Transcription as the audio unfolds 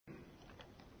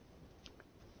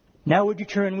Now would you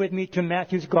turn with me to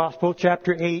Matthew's Gospel,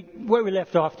 chapter 8, where we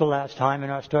left off the last time in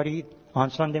our study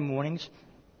on Sunday mornings.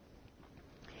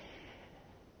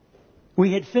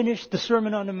 We had finished the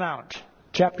Sermon on the Mount,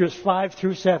 chapters 5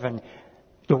 through 7.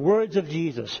 The words of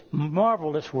Jesus,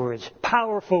 marvelous words,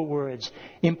 powerful words,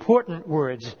 important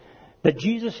words, that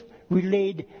Jesus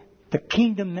relayed the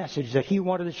kingdom message that he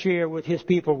wanted to share with his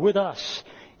people, with us,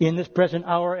 in this present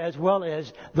hour, as well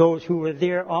as those who were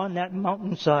there on that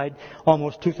mountainside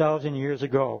almost 2,000 years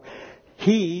ago.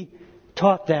 He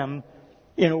taught them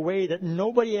in a way that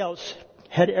nobody else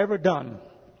had ever done.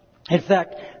 In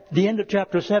fact, the end of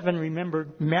chapter 7, remember,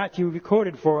 Matthew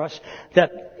recorded for us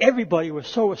that everybody was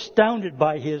so astounded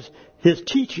by his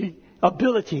teaching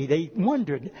ability. They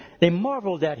wondered, they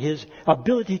marveled at his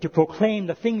ability to proclaim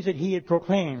the things that he had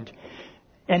proclaimed.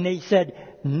 And they said,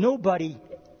 nobody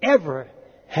ever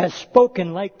has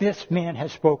spoken like this man has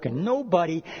spoken.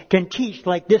 Nobody can teach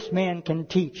like this man can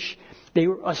teach. They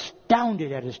were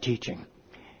astounded at his teaching,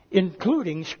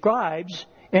 including scribes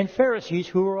and Pharisees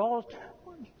who were all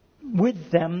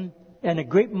with them, and a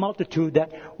great multitude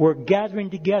that were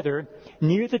gathering together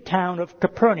near the town of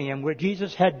Capernaum, where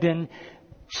Jesus had been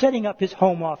setting up his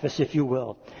home office, if you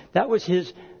will. That was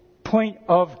his point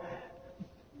of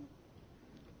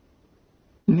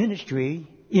ministry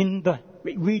in the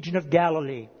region of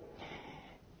Galilee.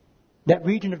 That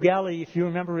region of Galilee, if you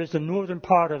remember, is the northern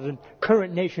part of the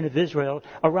current nation of Israel,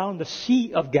 around the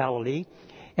Sea of Galilee.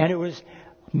 And it was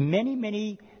many,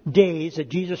 many days that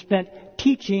Jesus spent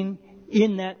teaching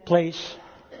in that place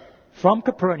from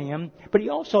Capernaum. But he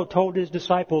also told his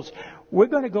disciples, we're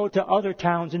going to go to other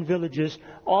towns and villages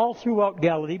all throughout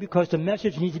Galilee because the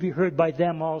message needs to be heard by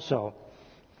them also.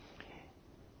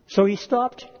 So he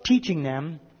stopped teaching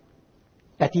them.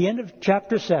 At the end of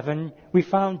chapter 7, we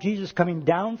found Jesus coming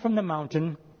down from the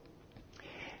mountain.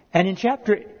 And in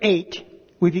chapter 8,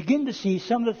 we begin to see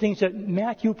some of the things that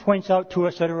Matthew points out to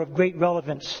us that are of great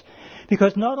relevance.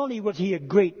 Because not only was he a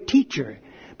great teacher,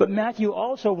 but Matthew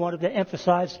also wanted to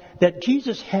emphasize that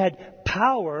Jesus had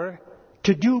power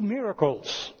to do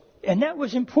miracles. And that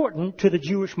was important to the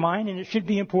Jewish mind, and it should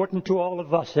be important to all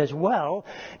of us as well,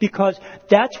 because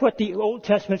that's what the Old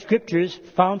Testament Scriptures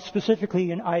found specifically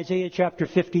in Isaiah chapter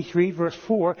 53, verse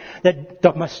 4, that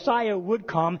the Messiah would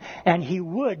come and he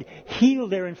would heal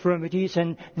their infirmities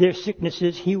and their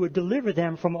sicknesses. He would deliver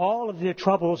them from all of their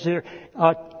troubles, their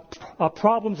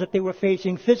problems that they were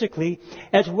facing physically,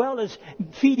 as well as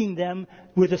feeding them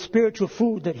with the spiritual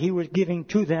food that he was giving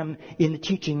to them in the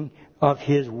teaching of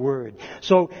his word.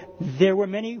 So there were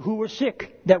many who were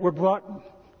sick that were brought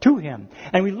to him.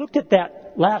 And we looked at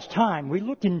that last time. We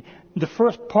looked in the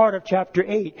first part of chapter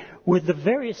 8 with the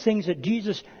various things that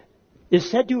Jesus is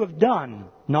said to have done.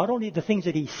 Not only the things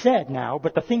that he said now,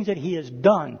 but the things that he has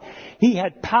done. He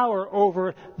had power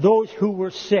over those who were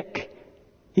sick.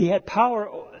 He had power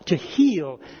to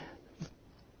heal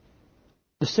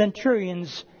the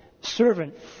centurion's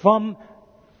servant from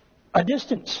a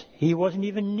distance. He wasn't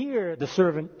even near the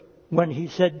servant when he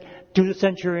said to the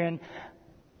centurion,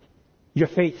 your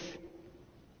faith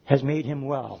has made him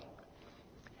well.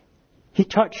 He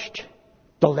touched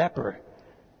the leper.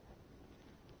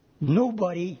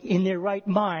 Nobody in their right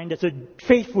mind as a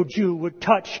faithful Jew would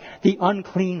touch the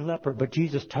unclean leper, but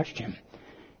Jesus touched him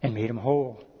and made him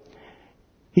whole.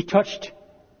 He touched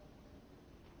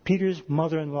Peter's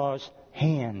mother-in-law's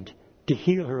hand to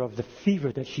heal her of the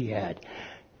fever that she had.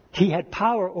 He had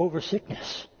power over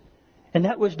sickness. And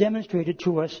that was demonstrated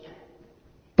to us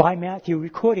by Matthew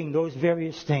recording those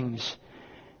various things.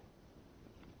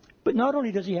 But not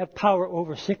only does he have power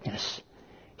over sickness,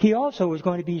 he also is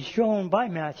going to be shown by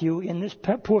Matthew in this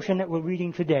portion that we're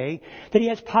reading today that he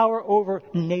has power over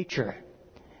nature.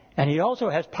 And he also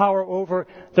has power over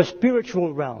the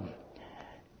spiritual realm.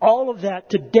 All of that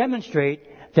to demonstrate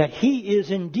that he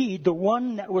is indeed the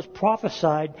one that was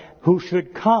prophesied who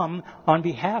should come on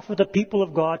behalf of the people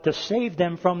of God to save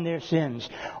them from their sins.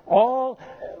 All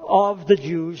of the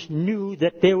Jews knew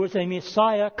that there was a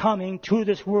Messiah coming to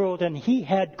this world, and he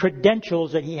had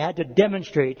credentials that he had to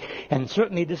demonstrate. And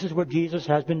certainly this is what Jesus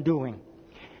has been doing.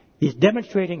 He's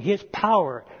demonstrating his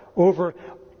power over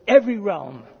every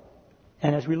realm.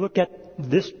 And as we look at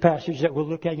this passage that we're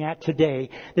looking at today,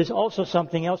 there's also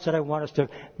something else that I want us to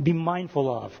be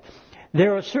mindful of.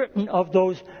 There are certain of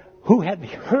those who have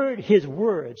heard his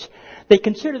words. They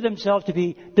consider themselves to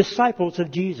be disciples of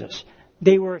Jesus.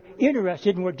 They were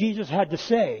interested in what Jesus had to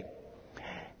say.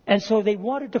 And so they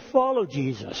wanted to follow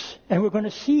Jesus. And we're going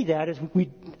to see that as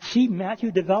we see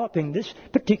Matthew developing this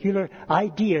particular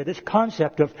idea, this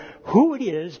concept of who it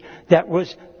is that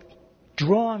was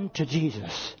drawn to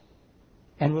Jesus.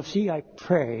 And we'll see, I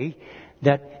pray,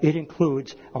 that it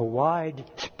includes a wide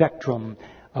spectrum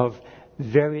of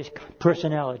various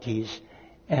personalities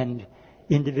and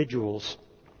individuals.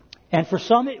 And for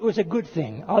some it was a good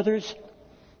thing. Others,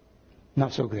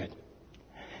 not so good.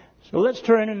 So let's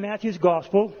turn in Matthew's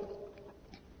Gospel,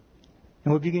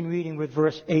 and we'll begin reading with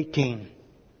verse 18.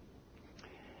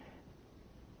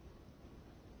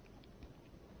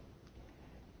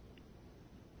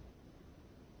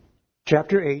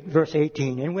 Chapter 8, verse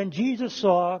 18. And when Jesus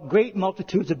saw great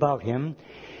multitudes about him,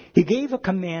 he gave a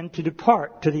command to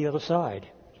depart to the other side.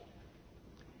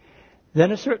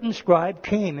 Then a certain scribe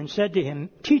came and said to him,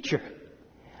 Teacher,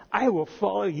 I will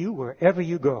follow you wherever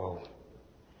you go.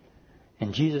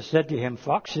 And Jesus said to him,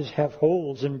 Foxes have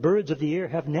holes and birds of the air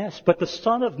have nests, but the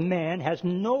Son of Man has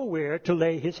nowhere to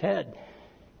lay his head.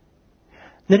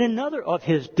 Then another of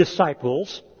his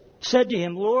disciples said to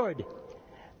him, Lord,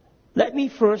 let me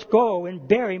first go and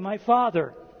bury my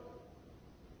father.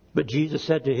 But Jesus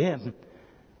said to him,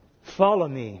 Follow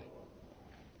me,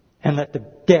 and let the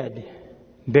dead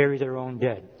bury their own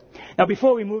dead. Now,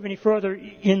 before we move any further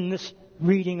in this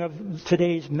reading of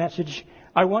today's message,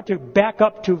 I want to back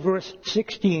up to verse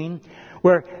 16,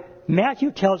 where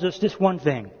Matthew tells us this one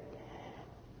thing.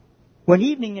 When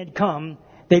evening had come,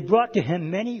 they brought to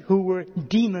him many who were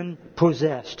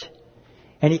demon-possessed.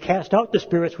 And he cast out the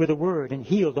spirits with a word and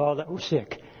healed all that were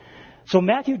sick. So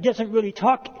Matthew doesn't really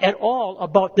talk at all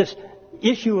about this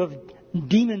issue of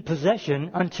demon possession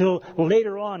until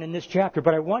later on in this chapter.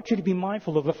 But I want you to be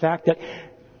mindful of the fact that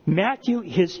Matthew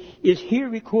is here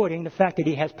recording the fact that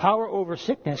he has power over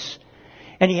sickness,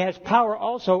 and he has power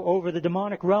also over the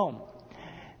demonic realm.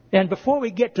 And before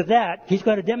we get to that, he's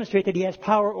going to demonstrate that he has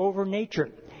power over nature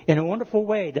in a wonderful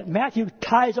way, that Matthew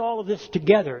ties all of this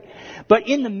together. But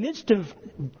in the midst of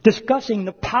discussing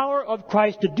the power of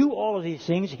Christ to do all of these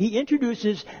things, he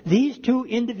introduces these two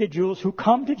individuals who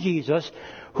come to Jesus,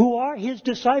 who are his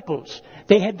disciples.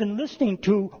 They had been listening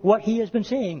to what he has been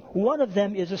saying. One of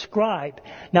them is a scribe.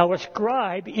 Now, a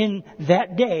scribe in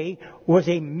that day was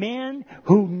a man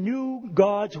who knew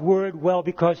God's word well,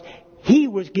 because he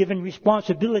was given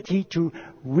responsibility to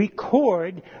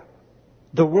record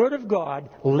the Word of God,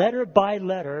 letter by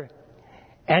letter,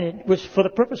 and it was for the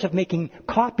purpose of making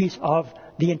copies of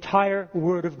the entire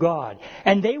Word of God.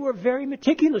 And they were very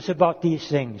meticulous about these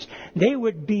things. They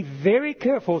would be very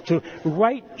careful to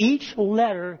write each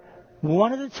letter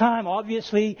one at a time,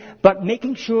 obviously, but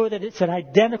making sure that it's an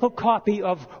identical copy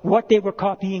of what they were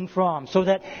copying from, so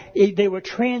that they were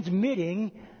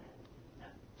transmitting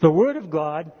the Word of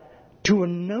God to a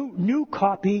new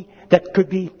copy that could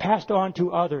be passed on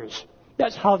to others.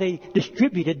 That's how they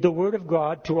distributed the Word of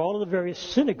God to all of the various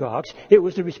synagogues. It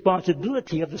was the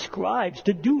responsibility of the scribes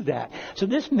to do that. So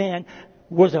this man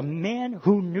was a man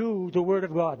who knew the Word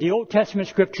of God. The Old Testament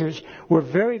Scriptures were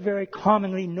very, very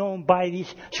commonly known by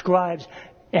these scribes,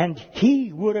 and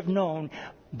he would have known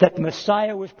that the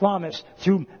Messiah was promised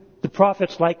through the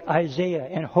prophets like Isaiah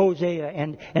and Hosea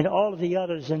and all of the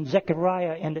others, and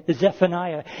Zechariah and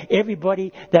Zephaniah,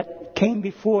 everybody that came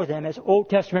before them as Old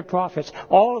Testament prophets,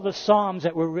 all of the Psalms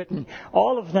that were written,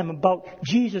 all of them about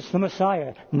Jesus the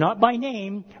Messiah, not by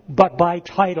name, but by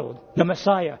title, the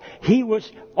Messiah. He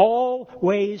was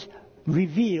always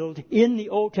revealed in the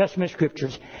Old Testament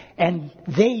Scriptures, and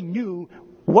they knew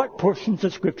what portions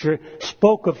of Scripture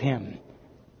spoke of him.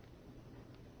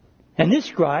 And this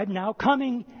scribe, now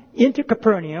coming into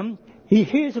Capernaum, he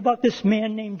hears about this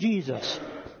man named Jesus.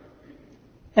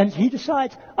 And he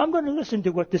decides, I'm going to listen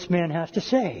to what this man has to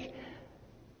say.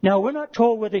 Now, we're not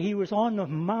told whether he was on the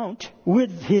mount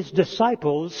with his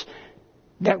disciples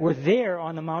that were there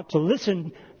on the mount to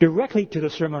listen directly to the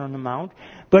Sermon on the Mount,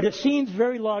 but it seems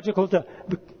very logical to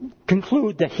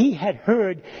conclude that he had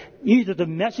heard either the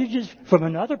messages from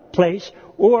another place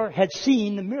or had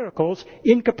seen the miracles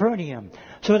in Capernaum.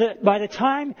 So that by the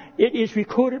time it is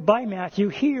recorded by Matthew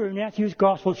here in Matthew's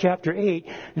Gospel chapter 8,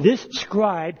 this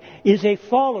scribe is a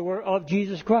follower of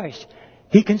Jesus Christ.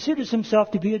 He considers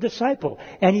himself to be a disciple,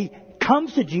 and he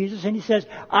comes to Jesus and he says,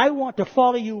 I want to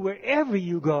follow you wherever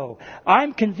you go.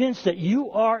 I'm convinced that you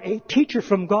are a teacher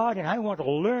from God, and I want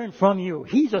to learn from you.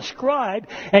 He's a scribe,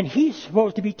 and he's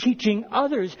supposed to be teaching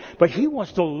others, but he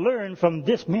wants to learn from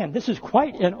this man. This is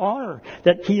quite an honor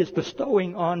that he is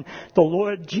bestowing on the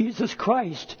Lord Jesus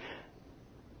Christ.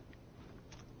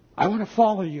 I want to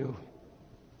follow you.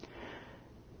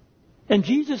 And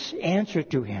Jesus' answer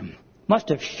to him must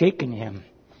have shaken him,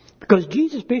 because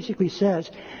Jesus basically says,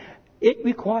 it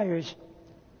requires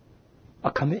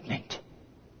a commitment.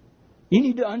 You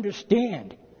need to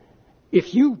understand,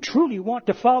 if you truly want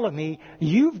to follow me,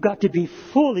 you've got to be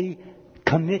fully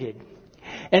committed.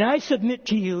 And I submit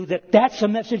to you that that's a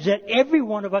message that every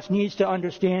one of us needs to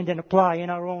understand and apply in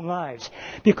our own lives.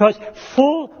 Because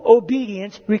full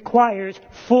obedience requires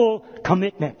full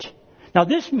commitment. Now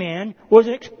this man was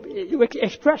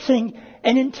expressing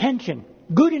an intention.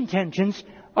 Good intentions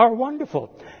are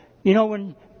wonderful. You know,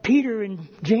 when Peter and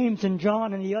James and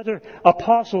John and the other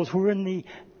apostles were in the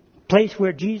place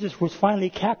where Jesus was finally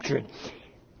captured,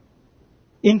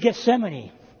 in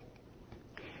Gethsemane,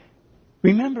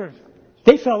 remember,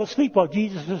 they fell asleep while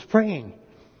Jesus was praying.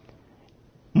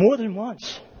 More than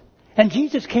once. And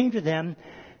Jesus came to them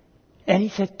and he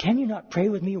said, "Can you not pray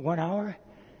with me 1 hour?"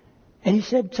 And he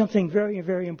said something very,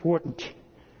 very important.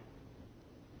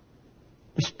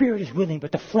 The spirit is willing,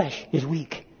 but the flesh is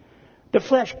weak. The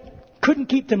flesh couldn't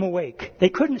keep them awake. They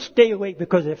couldn't stay awake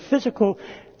because of physical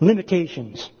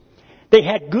limitations. They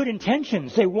had good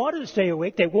intentions. They wanted to stay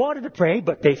awake. They wanted to pray,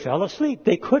 but they fell asleep.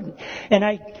 They couldn't. And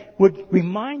I would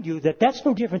remind you that that's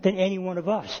no different than any one of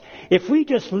us. If we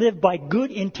just live by good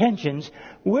intentions,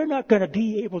 we're not going to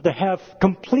be able to have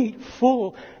complete,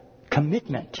 full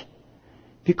commitment.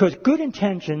 Because good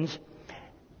intentions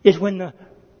is when the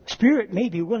spirit may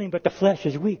be willing, but the flesh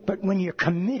is weak. But when you're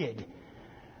committed,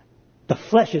 the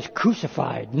flesh is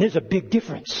crucified. And there's a big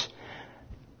difference.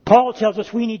 Paul tells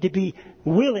us we need to be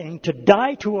willing to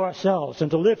die to ourselves and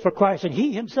to live for Christ. And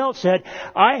he himself said,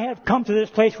 "I have come to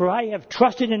this place where I have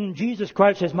trusted in Jesus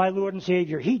Christ as my Lord and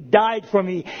Savior. He died for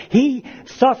me. He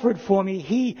suffered for me.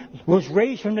 He was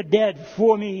raised from the dead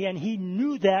for me." And he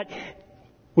knew that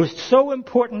was so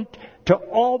important to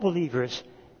all believers,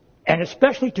 and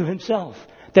especially to himself,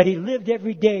 that he lived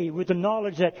every day with the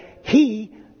knowledge that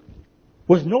he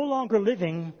was no longer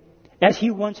living as he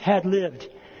once had lived.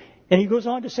 And he goes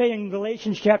on to say in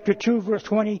Galatians chapter 2, verse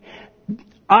 20,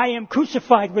 "I am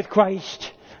crucified with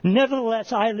Christ.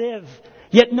 Nevertheless I live.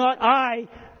 Yet not I,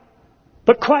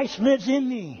 but Christ lives in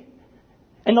me.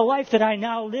 And the life that I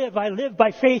now live, I live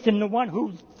by faith in the one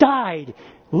who died,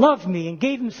 loved me, and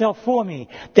gave himself for me."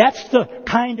 That's the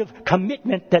kind of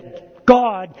commitment that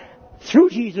God,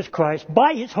 through Jesus Christ,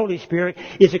 by His Holy Spirit,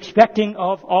 is expecting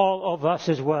of all of us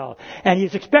as well. And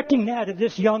He's expecting that of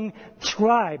this young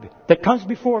scribe that comes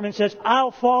before Him and says, "I'll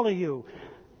follow you.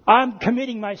 I'm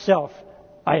committing myself."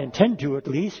 I intend to, at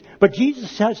least. But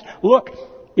Jesus says, look,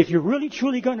 if you're really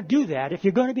truly going to do that, if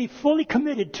you're going to be fully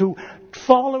committed to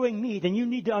following me, then you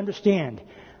need to understand,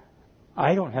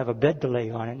 I don't have a bed to lay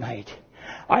on at night.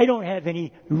 I don't have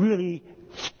any really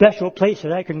special place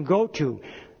that I can go to.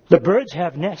 The birds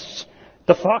have nests.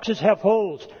 The foxes have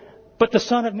holes. But the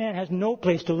Son of Man has no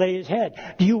place to lay His head.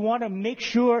 Do you want to make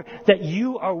sure that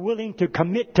you are willing to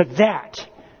commit to that?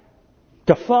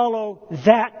 To follow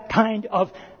that kind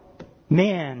of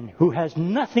man who has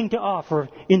nothing to offer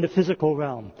in the physical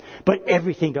realm, but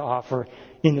everything to offer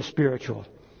in the spiritual.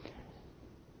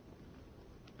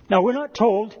 Now, we're not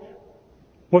told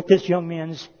what this young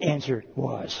man's answer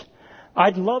was.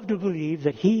 I'd love to believe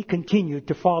that he continued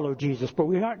to follow Jesus, but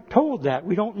we aren't told that.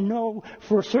 We don't know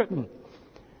for certain.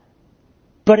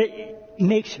 But it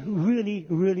makes really,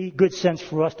 really good sense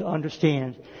for us to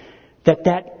understand that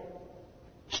that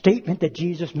statement that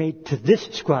Jesus made to this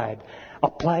scribe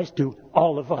applies to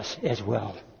all of us as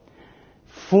well.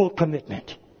 Full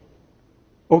commitment.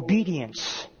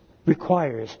 Obedience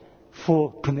requires full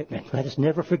commitment. Let us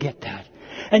never forget that.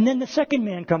 And then the second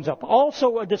man comes up,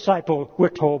 also a disciple, we're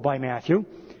told by Matthew.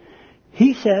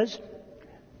 He says,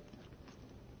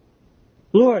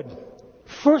 "Lord,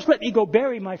 first let me go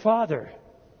bury my father.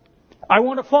 I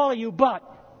want to follow you, but..."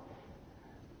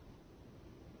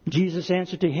 Jesus'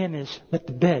 answer to him is, "Let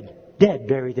the dead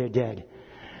bury their dead."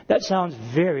 That sounds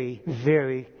very,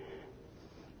 very,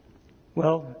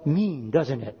 mean,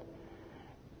 doesn't it?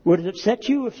 Would it upset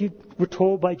you if you were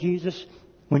told by Jesus,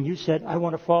 when you said, "I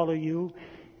want to follow you,"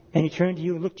 and He turned to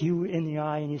you and looked you in the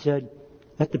eye and He said,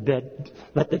 let the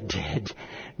dead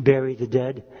bury the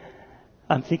dead"?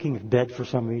 I'm thinking of bed for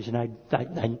some reason.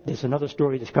 There's another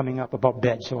story that's coming up about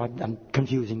bed, so I'm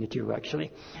confusing the two,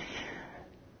 actually.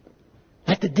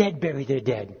 Let the dead bury their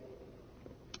dead.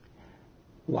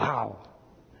 Wow.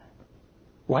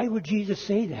 Why would Jesus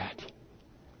say that?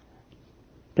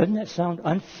 Doesn't that sound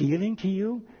unfeeling to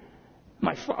you?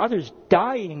 My father's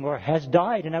dying or has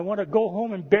died and I want to go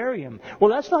home and bury him. Well,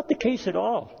 that's not the case at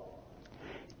all.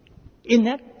 In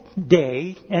that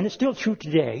day, and it's still true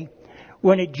today,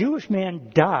 when a Jewish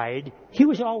man died, he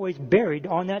was always buried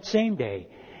on that same day.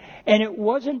 And it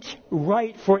wasn't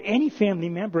right for any family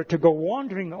member to go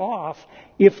wandering off.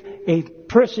 If a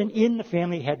person in the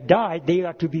family had died, they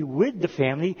are to be with the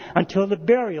family until the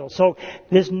burial. So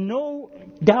there's no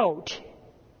doubt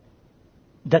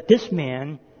that this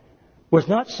man was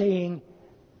not saying,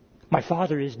 my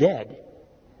Father is dead.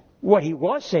 What he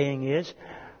was saying is,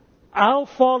 I'll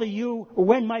follow you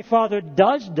when my Father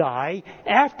does die.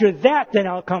 After that, then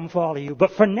I'll come follow you.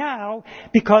 But for now,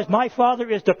 because my Father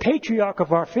is the patriarch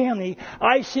of our family,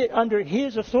 I sit under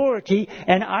his authority,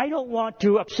 and I don't want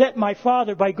to upset my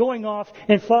Father by going off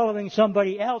and following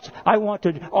somebody else. I want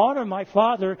to honor my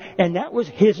Father, and that was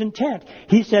his intent.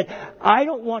 He said, I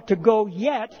don't want to go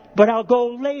yet, but I'll go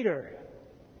later.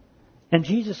 And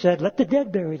Jesus said, let the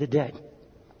dead bury the dead.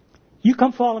 You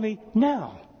come follow me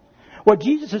now. What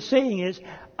Jesus is saying is,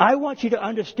 I want you to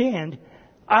understand,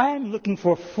 I'm looking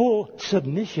for full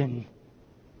submission.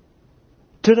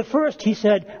 To the first, he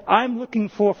said, I'm looking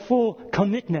for full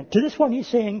commitment. To this one, he's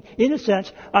saying, in a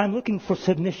sense, I'm looking for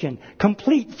submission,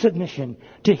 complete submission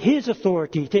to his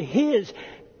authority, to his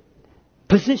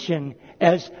position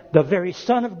as the very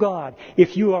Son of God.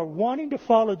 If you are wanting to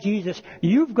follow Jesus,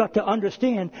 you've got to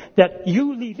understand that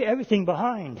you leave everything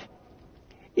behind.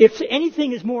 If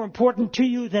anything is more important to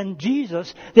you than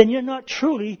Jesus, then you're not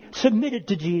truly submitted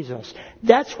to Jesus.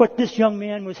 That's what this young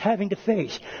man was having to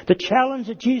face. The challenge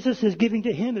that Jesus is giving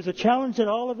to him is a challenge that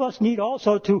all of us need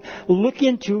also to look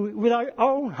into with our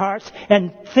own hearts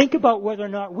and think about whether or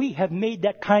not we have made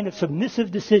that kind of submissive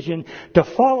decision to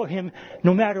follow him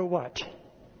no matter what.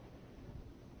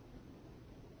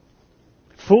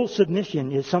 Full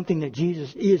submission is something that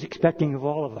Jesus is expecting of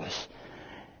all of us.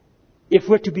 If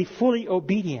we're to be fully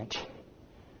obedient,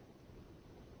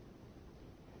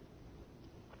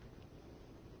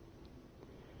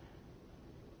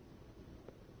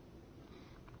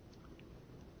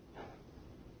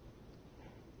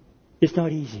 it's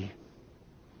not easy.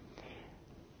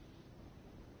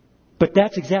 But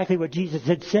that's exactly what Jesus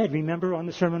had said, remember, on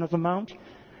the Sermon on the Mount?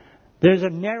 There's a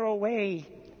narrow way,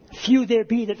 few there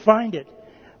be that find it,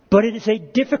 but it is a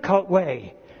difficult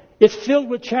way. It's filled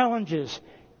with challenges.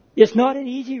 It's not an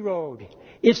easy road.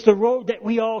 It's the road that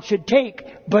we all should take,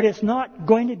 but it's not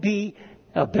going to be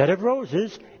a bed of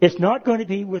roses. It's not going to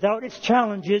be without its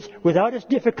challenges, without its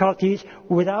difficulties,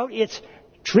 without its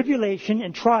tribulation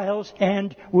and trials,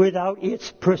 and without its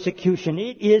persecution.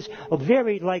 It is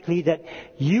very likely that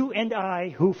you and I,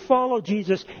 who follow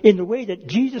Jesus in the way that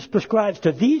Jesus prescribes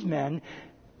to these men,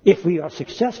 if we are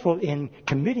successful in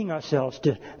committing ourselves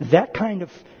to that kind of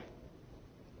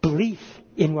belief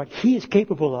in what he is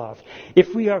capable of,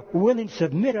 if we are willing to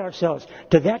submit ourselves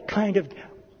to that kind of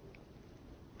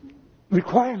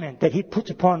requirement that he puts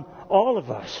upon all of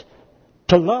us,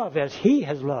 to love as he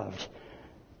has loved,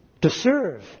 to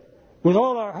serve with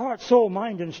all our heart, soul,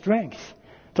 mind, and strength,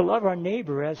 to love our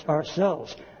neighbor as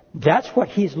ourselves, that's what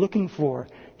he's looking for.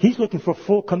 He's looking for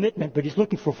full commitment, but he's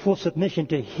looking for full submission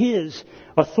to his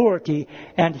authority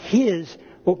and his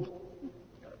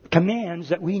commands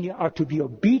that we are to be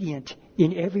obedient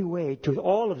in every way to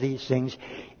all of these things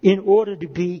in order to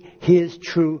be his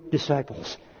true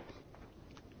disciples.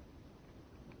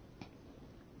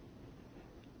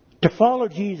 To follow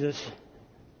Jesus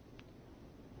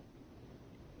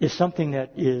is something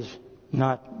that is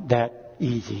not that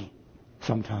easy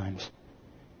sometimes.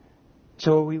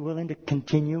 So are we willing to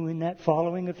continue in that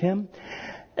following of him?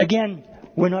 Again,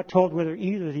 we're not told whether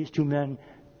either of these two men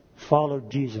followed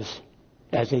Jesus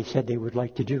as they said they would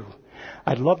like to do.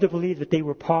 I'd love to believe that they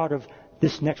were part of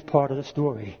this next part of the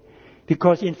story.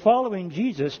 Because in following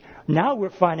Jesus, now we're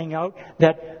finding out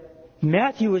that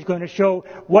Matthew is going to show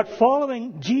what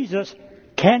following Jesus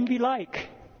can be like.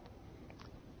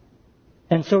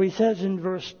 And so he says in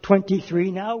verse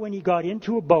 23, now when he got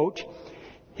into a boat,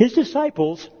 his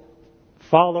disciples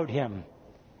followed him.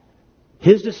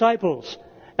 His disciples.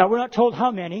 Now we're not told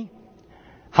how many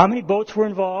boats were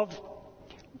involved.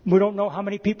 We don't know how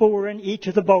many people were in each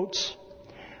of the boats.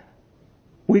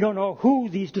 We don't know who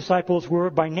these disciples were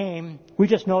by name. We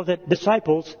just know that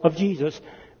disciples of Jesus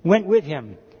went with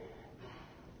him.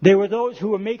 They were those who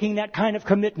were making that kind of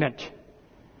commitment.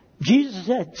 Jesus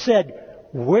said,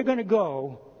 we're going to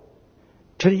go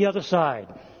to the other side.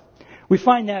 We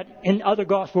find that in other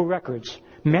gospel records.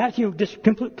 Matthew just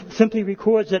simply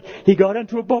records that he got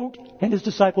into a boat and his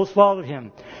disciples followed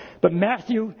him. But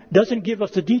Matthew doesn't give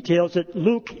us the details that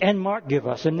Luke and Mark give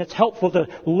us. And it's helpful to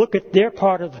look at their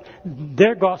part of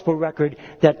their gospel record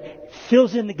that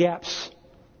fills in the gaps.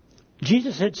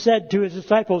 Jesus had said to his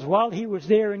disciples while he was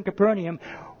there in Capernaum,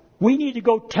 we need to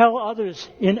go tell others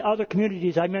in other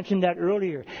communities. I mentioned that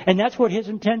earlier. And that's what his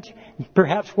intent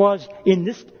perhaps was in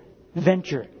this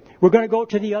venture. We're going to go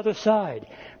to the other side.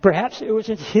 Perhaps it was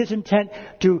his intent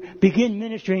to begin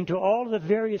ministering to all of the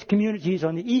various communities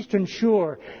on the eastern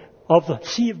shore of the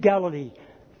Sea of Galilee.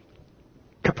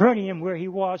 Capernaum, where he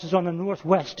was, is on the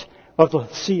northwest of the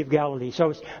Sea of Galilee. So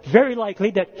it's very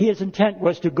likely that his intent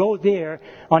was to go there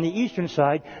on the eastern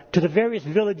side to the various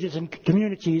villages and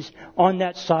communities on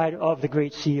that side of the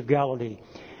great Sea of Galilee.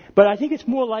 But I think it's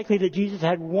more likely that Jesus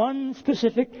had one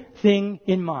specific thing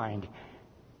in mind.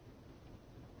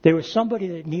 There was somebody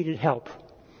that needed help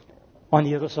on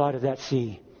the other side of that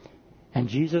sea. And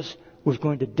Jesus was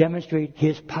going to demonstrate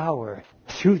his power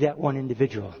through that one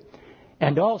individual.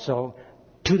 And also,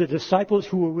 to the disciples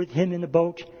who were with him in the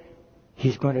boat,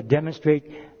 he's going to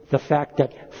demonstrate the fact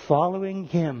that following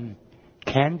him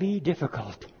can be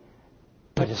difficult,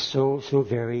 but is so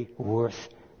very worth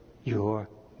your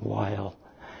while.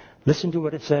 Listen to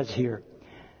what it says here.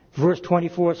 Verse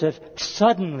 24 says,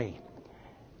 suddenly.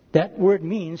 That word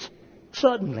means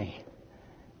suddenly.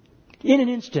 In an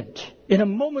instant, in a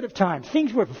moment of time.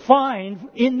 Things were fine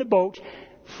in the boat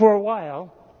for a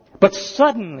while, but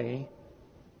suddenly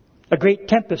a great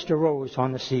tempest arose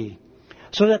on the sea,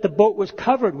 so that the boat was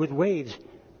covered with waves.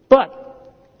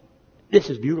 But, this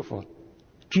is beautiful,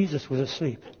 Jesus was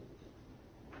asleep.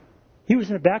 He was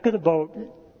in the back of the boat,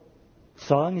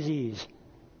 sawing his ease.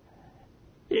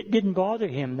 It didn't bother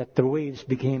him that the waves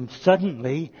became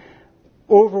suddenly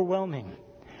overwhelming.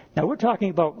 Now we're talking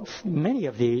about many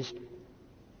of these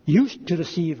used to the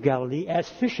Sea of Galilee as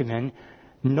fishermen,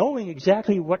 knowing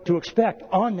exactly what to expect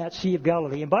on that Sea of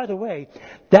Galilee. And by the way,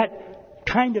 that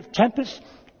kind of tempest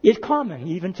is common.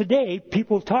 Even today,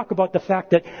 people talk about the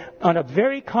fact that on a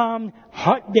very calm,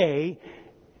 hot day,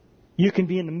 you can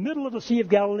be in the middle of the Sea of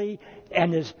Galilee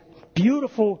and there's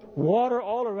beautiful water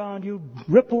all around you,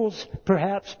 ripples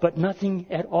perhaps, but nothing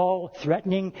at all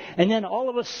threatening. And then all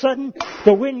of a sudden,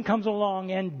 the wind comes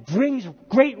along and brings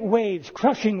great waves,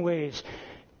 crushing waves.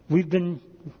 We've been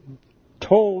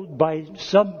told by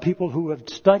some people who have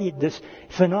studied this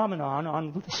phenomenon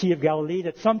on the Sea of Galilee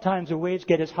that sometimes the waves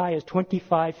get as high as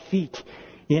 25 feet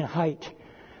in height.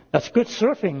 That's good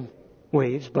surfing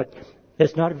waves, but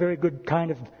it's not a very good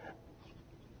kind of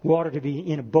water to be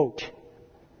in a boat.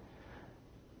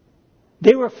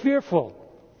 They were fearful.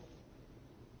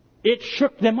 It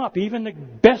shook them up. Even the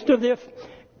best of their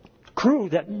crew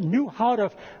that knew how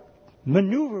to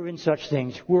maneuver in such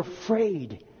things were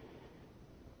afraid.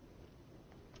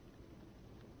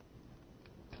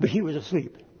 But he was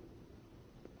asleep.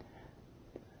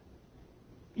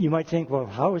 You might think, well,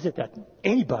 how is it that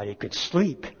anybody could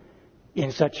sleep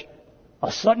in such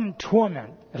a sudden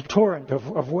torrent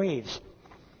of waves?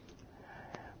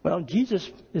 Well, Jesus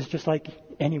is just like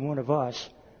any one of us,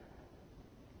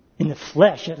 in the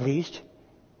flesh at least.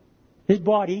 His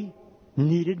body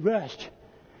needed rest.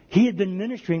 He had been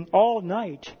ministering all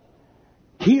night,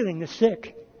 healing the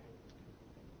sick,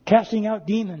 casting out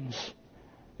demons,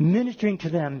 ministering to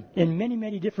them in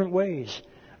many different ways.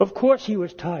 Of course he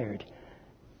was tired.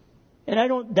 And I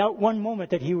don't doubt one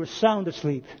moment that he was sound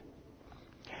asleep.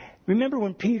 Remember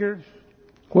when Peter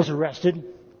was arrested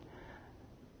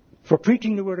for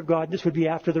preaching the Word of God? This would be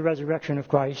after the resurrection of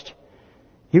Christ.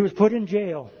 He was put in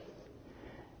jail.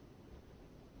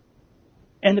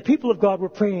 And the people of God were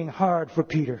praying hard for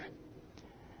Peter.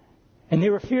 And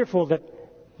they were fearful that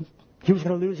he was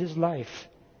going to lose his life.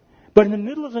 But in the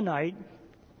middle of the night,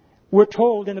 we're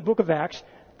told in the book of Acts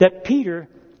that Peter,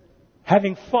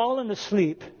 having fallen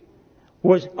asleep,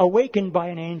 was awakened by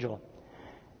an angel.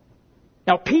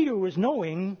 Now Peter was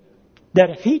knowing that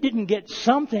if he didn't get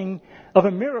something of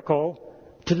a miracle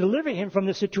to deliver him from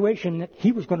the situation, that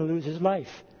he was going to lose his life.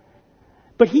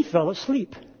 But he fell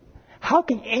asleep. How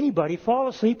can anybody fall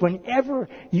asleep whenever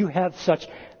you have such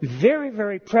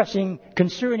very pressing,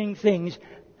 concerning things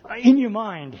in your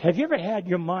mind? Have you ever had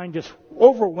your mind just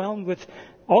overwhelmed with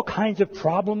all kinds of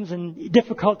problems and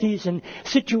difficulties and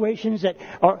situations that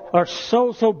are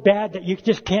so bad that you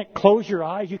just can't close your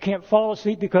eyes, you can't fall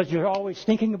asleep because you're always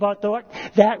thinking about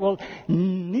that? Well,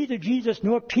 neither Jesus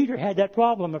nor Peter had that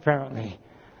problem, apparently,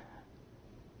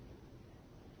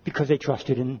 because they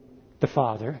trusted in the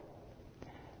Father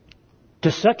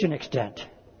to such an extent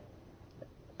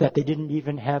that they didn't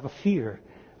even have a fear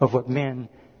of what men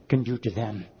can do to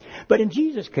them. But in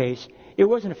Jesus' case, it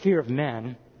wasn't a fear of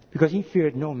men, because he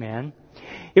feared no man.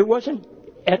 It wasn't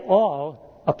at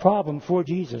all a problem for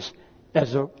Jesus,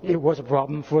 as it was a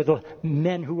problem for the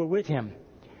men who were with him.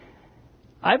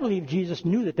 I believe Jesus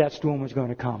knew that storm was going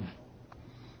to come.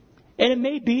 And it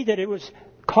may be that it was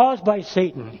caused by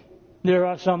Satan. There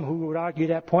are some who would argue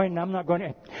that point, and I'm not going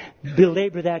to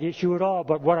belabor that issue at all.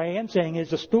 But what I am saying is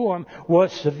the storm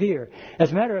was severe.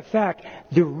 As a matter of fact,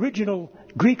 the original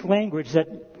Greek language that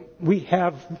we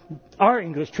have our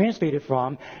English translated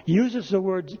from uses the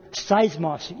word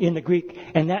seismos in the Greek,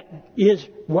 and that is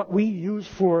what we use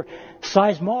for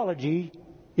seismology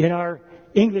in our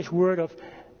English word of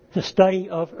the study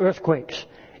of earthquakes.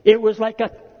 It was like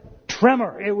a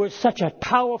tremor. It was such a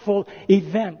powerful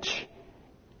event.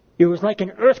 It was like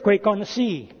an earthquake on the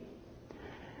sea.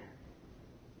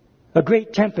 A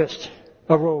great tempest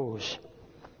arose.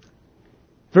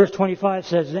 Verse 25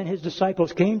 says, Then his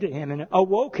disciples came to him and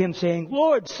awoke him, saying,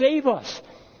 Lord, save us.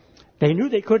 They knew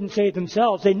they couldn't save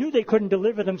themselves. They knew they couldn't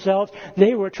deliver themselves.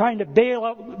 They were trying to bail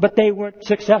out, but they weren't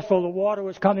successful. The water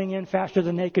was coming in faster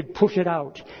than they could push it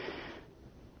out.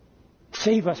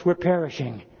 Save us, we're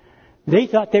perishing. They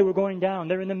thought they were going down.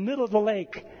 They're in the middle of the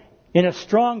lake in a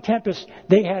strong tempest.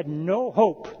 They had no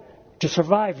hope to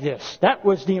survive this. That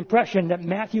was the impression that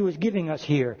Matthew is giving us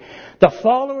here. The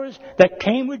followers that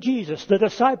came with Jesus, the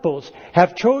disciples,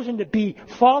 have chosen to be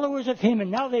followers of Him, and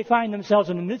now they find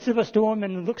themselves in the midst of a storm,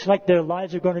 and it looks like their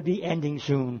lives are going to be ending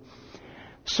soon.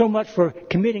 So much for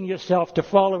committing yourself to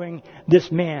following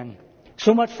this man.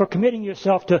 So much for committing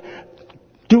yourself to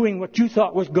doing what you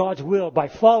thought was God's will by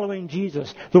following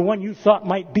Jesus, the one you thought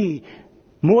might be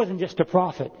more than just a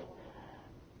prophet,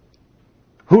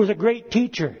 who was a great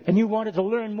teacher, and you wanted to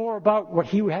learn more about what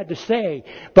he had to say,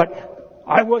 but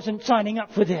I wasn't signing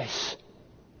up for this.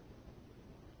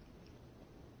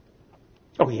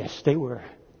 Oh yes, they were.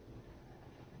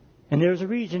 And there's a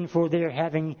reason for their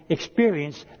having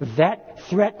experienced that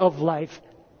threat of life,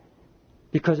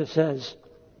 because it says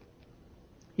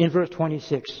in verse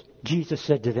 26, Jesus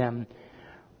said to them,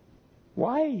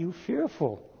 Why are you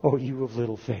fearful, O you of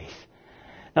little faith?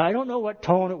 Now, I don't know what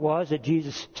tone it was that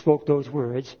Jesus spoke those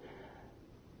words.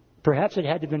 Perhaps it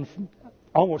had to have been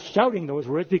almost shouting those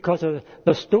words because of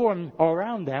the storm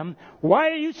around them. Why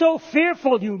are you so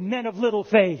fearful, you men of little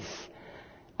faith?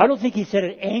 I don't think he said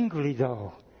it angrily,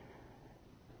 though.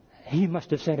 He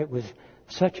must have said it with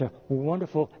such a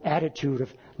wonderful attitude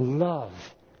of love,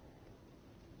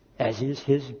 as is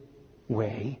his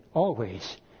way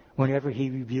always, whenever he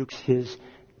rebukes his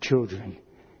children.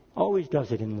 Always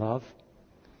does it in love.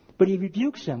 But he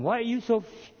rebukes them. Why are you so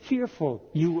fearful,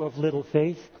 you of little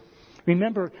faith?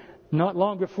 Remember, not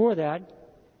long before that,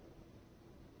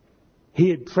 he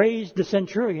had praised the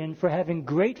centurion for having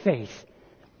great faith.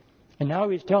 And now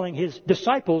he's telling his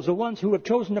disciples, the ones who have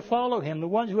chosen to follow him, the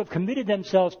ones who have committed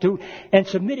themselves to and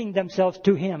submitting themselves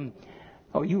to him,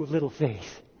 oh, you of little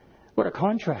faith. What a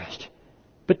contrast.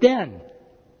 But then,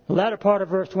 the latter part of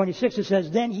verse 26, it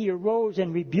says, Then he arose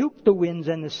and rebuked the winds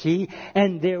and the sea,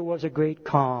 and there was a great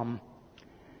calm.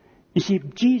 You see,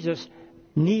 Jesus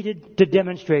needed to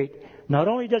demonstrate, not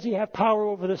only does he have power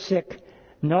over the sick,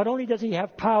 not only does he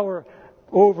have power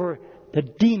over the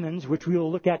demons, which we will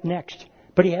look at next,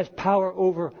 but he has power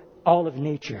over all of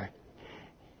nature.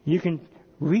 You can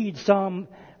read Psalm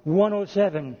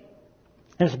 107.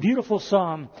 It's a beautiful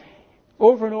psalm.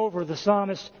 Over and over, the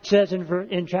psalmist says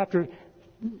in chapter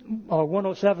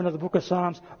 107 of the book of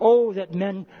Psalms, oh, that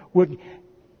men would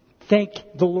thank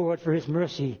the Lord for his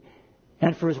mercy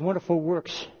and for his wonderful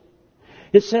works.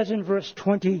 It says in verse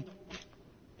 25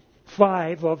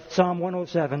 of Psalm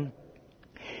 107,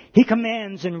 He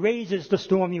commands and raises the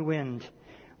stormy wind,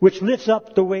 which lifts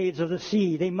up the waves of the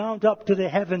sea. They mount up to the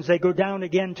heavens, they go down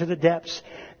again to the depths.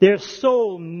 Their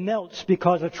soul melts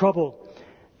because of trouble.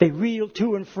 They reel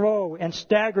to and fro and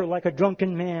stagger like a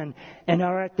drunken man and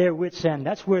are at their wits' end.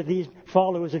 That's where these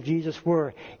followers of Jesus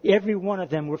were. Every one of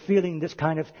them were feeling this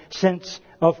kind of sense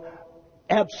of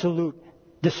absolute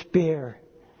despair.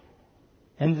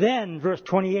 And then, verse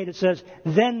 28, it says,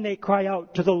 Then they cry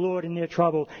out to the Lord in their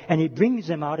trouble, and He brings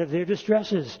them out of their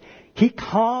distresses. He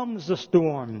calms the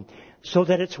storm so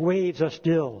that its waves are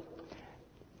still.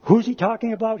 Who's He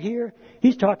talking about here?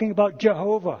 He's talking about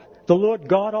Jehovah, the Lord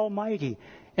God Almighty.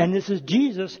 And this is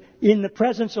Jesus in the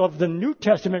presence of the New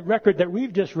Testament record that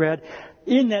we've just read,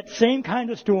 in that same kind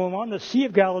of storm on the Sea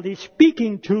of Galilee,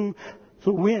 speaking to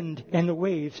the wind and the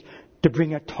waves to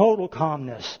bring a total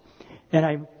calmness. And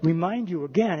I remind you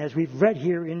again, as we've read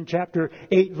here in chapter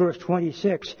 8, verse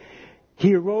 26,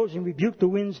 He arose and rebuked the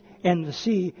winds and the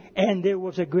sea, and there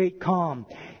was a great calm.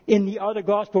 In the other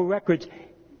gospel records,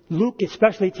 Luke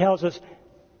especially tells us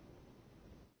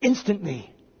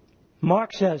instantly.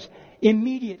 Mark says,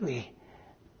 immediately,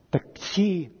 the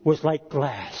sea was like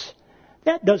glass.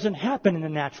 That doesn't happen in the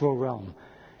natural realm.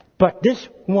 But this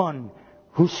one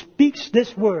who speaks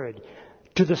this word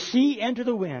to the sea and to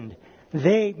the wind,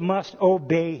 they must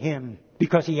obey Him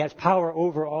because He has power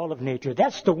over all of nature.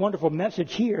 That's the wonderful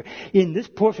message here in this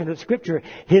portion of Scripture.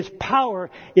 His power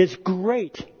is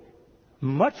great,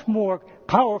 much more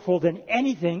powerful than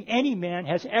anything any man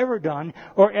has ever done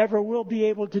or ever will be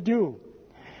able to do.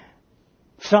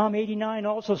 Psalm 89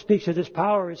 also speaks of this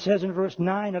power. It says in verse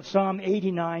 9 of Psalm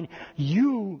 89,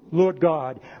 "You, Lord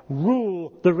God,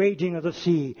 rule the raging of the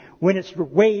sea. When its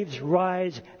waves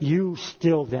rise, you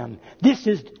still them." This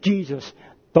is Jesus,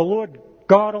 the Lord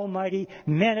God Almighty,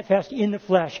 manifest in the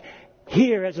flesh,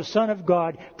 here as the Son of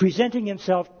God, presenting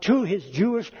himself to his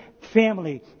Jewish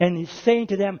family. And he's saying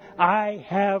to them, I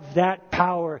have that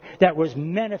power that was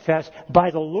manifest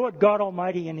by the Lord God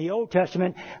Almighty in the Old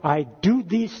Testament. I do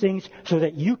these things so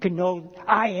that you can know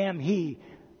I am He.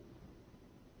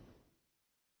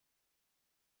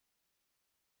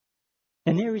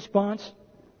 And their response,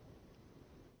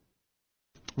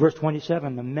 verse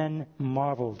 27, the men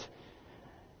marveled.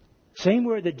 Same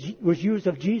word that was used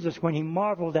of Jesus when he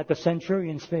marveled at the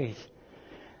centurion's faith.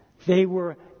 They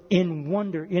were in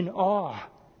wonder, in awe.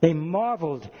 They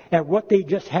marveled at what they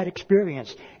just had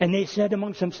experienced. And they said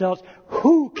amongst themselves,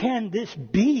 who can this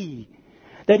be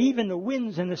that even the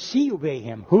winds and the sea obey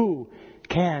him? Who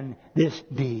can this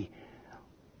be?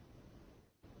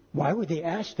 Why would they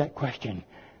ask that question?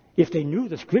 If they knew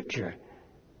the Scripture,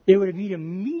 it would have been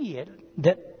immediate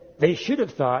that they should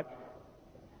have thought,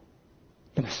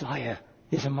 the Messiah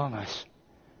is among us.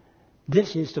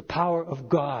 This is the power of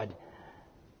God.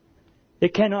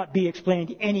 It cannot be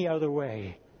explained any other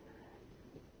way.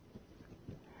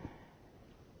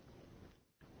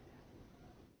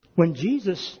 When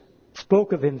Jesus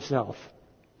spoke of himself,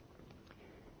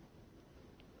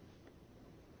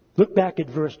 look back at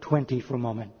verse 20 for a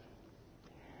moment.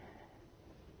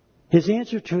 His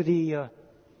answer to the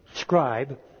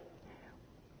scribe,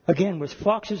 again, was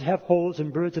foxes have holes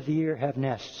and birds of the air have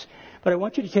nests. But I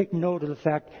want you to take note of the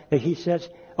fact that he says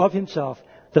of himself,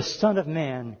 the Son of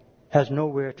Man has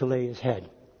nowhere to lay his head.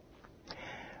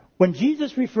 When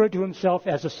Jesus referred to himself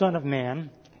as the Son of Man,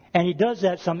 and he does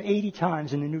that some 80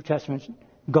 times in the New Testament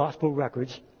gospel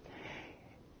records,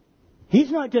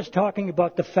 he's not just talking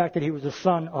about the fact that he was the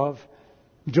son of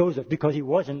Joseph, because he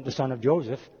wasn't the son of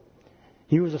Joseph.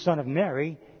 He was the son of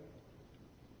Mary.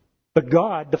 But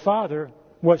God, the Father,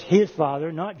 was his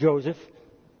father, not Joseph.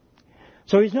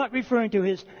 So he's not referring to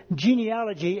his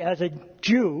genealogy as a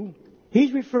Jew.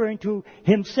 He's referring to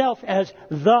himself as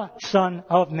the Son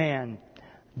of Man.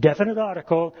 Definite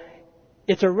article.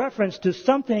 It's a reference to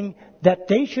something that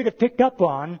they should have picked up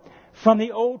on from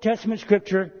the Old Testament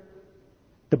Scripture,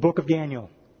 the book of Daniel.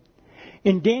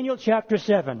 In Daniel chapter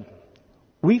 7,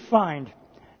 we find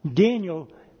Daniel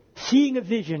seeing a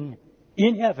vision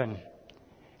in heaven.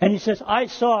 And he says, I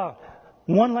saw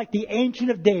one like the Ancient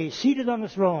of Days seated on the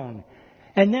throne,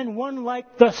 and then one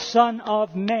like the Son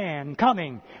of Man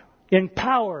coming in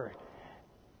power.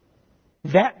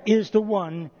 That is the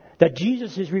one that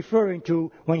Jesus is referring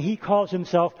to when he calls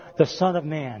himself the Son of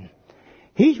Man.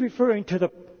 He's referring to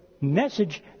the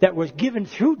message that was given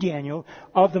through Daniel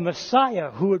of the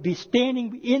Messiah who would be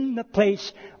standing in the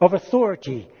place of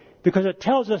authority. Because it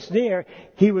tells us there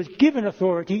he was given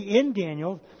authority in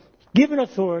Daniel, given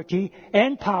authority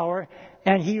and power,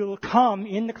 and he will come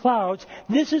in the clouds.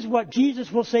 This is what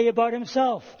Jesus will say about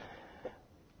himself.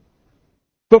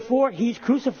 Before he's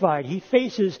crucified, he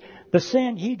faces the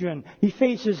Sanhedrin. He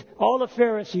faces all the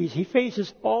Pharisees. He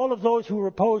faces all of those who were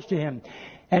opposed to him.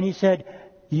 And he said,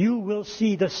 you will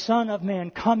see the Son of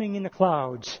Man coming in the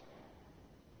clouds.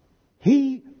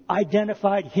 He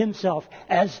identified himself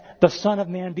as the Son of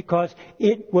Man because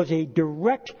it was a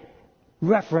direct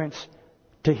reference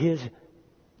to his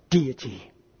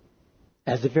deity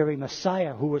as the very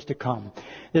Messiah who was to come.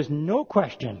 There's no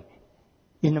question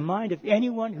in the mind of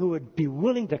anyone who would be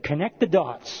willing to connect the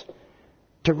dots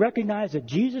to recognize that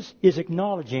Jesus is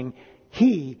acknowledging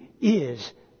he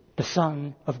is the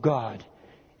Son of God.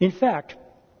 In fact,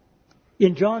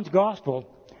 in John's Gospel,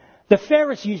 the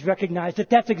Pharisees recognized that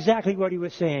that's exactly what he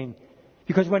was saying.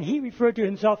 Because when he referred to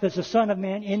himself as the Son of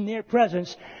Man in their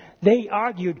presence, they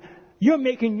argued, you're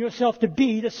making yourself to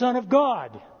be the Son of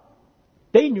God.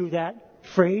 They knew that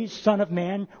phrase, Son of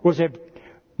Man, was a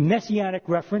messianic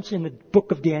reference in the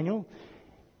book of Daniel.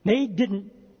 They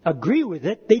didn't agree with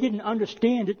it. They didn't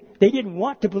understand it. They didn't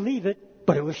want to believe it,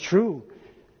 but it was true.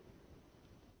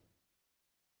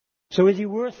 So is he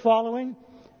worth following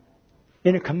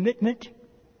in a commitment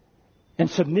and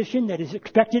submission that is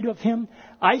expected of him?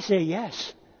 I say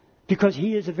yes, because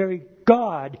he is a very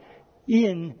God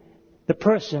in the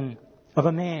person of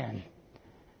a man.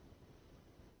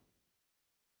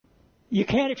 You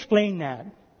can't explain that.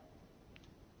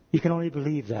 You can only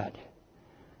believe that.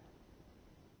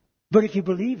 But if you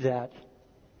believe that,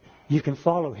 you can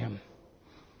follow him.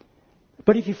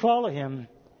 But if you follow him,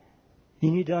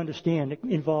 you need to understand it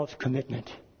involves commitment.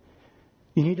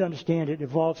 You need to understand it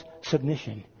involves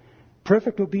submission,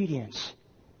 perfect obedience,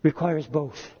 requires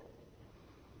both.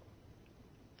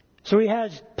 So he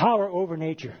has power over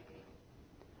nature.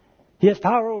 He has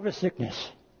power over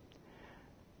sickness.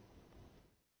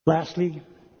 Lastly,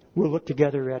 we'll look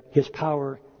together at his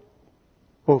power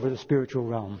over the spiritual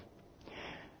realm.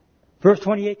 Verse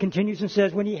 28 continues and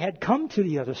says, when he had come to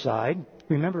the other side,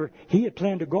 remember, he had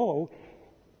planned to go,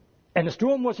 and the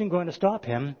storm wasn't going to stop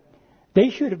him.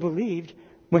 They should have believed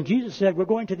when Jesus said, we're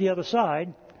going to the other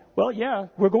side. Well, yeah,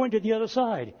 we're going to the other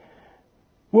side.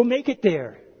 We'll make it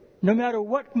there. No matter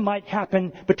what might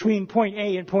happen between point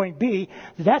A and point B,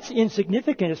 that's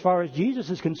insignificant as far as Jesus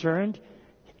is concerned.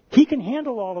 He can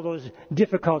handle all of those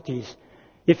difficulties.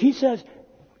 If he says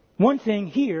one thing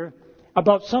here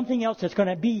about something else that's going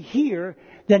to be here,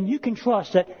 then you can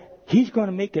trust that he's going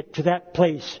to make it to that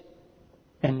place.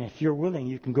 And if you're willing,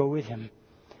 you can go with him.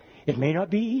 It may not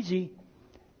be easy,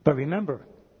 but remember,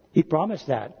 he promised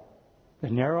that. The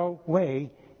narrow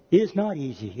way is not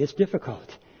easy. It's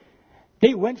difficult.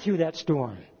 They went through that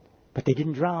storm, but they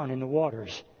didn't drown in the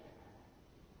waters.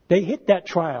 They hit that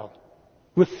trial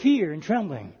with fear and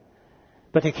trembling,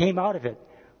 but they came out of it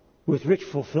with rich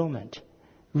fulfillment,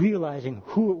 realizing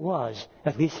who it was.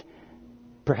 At least,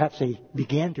 perhaps they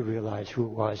began to realize who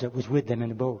it was that was with them in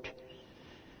the boat.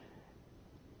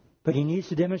 But he needs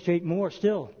to demonstrate more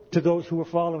still to those who were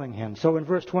following him. So in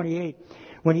verse 28,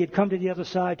 when he had come to the other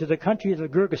side, to the country of the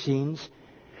Gergesenes,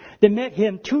 there met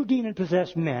him 2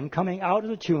 demon-possessed men coming out of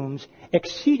the tombs,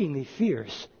 exceedingly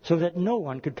fierce, so that no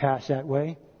one could pass that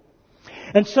way.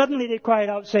 And suddenly they cried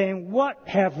out, saying, what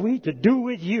have we to do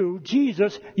with you,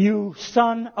 Jesus, you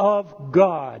Son of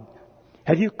God?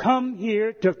 Have you come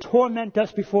here to torment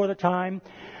us before the time?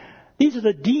 These are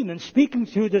the demons speaking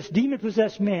through this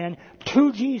demon-possessed man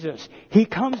to Jesus. He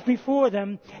comes before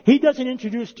them. He doesn't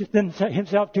introduce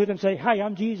himself to them and say, hi,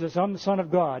 I'm Jesus, I'm the Son of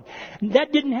God.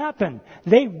 That didn't happen.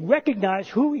 They recognized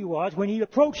who he was when he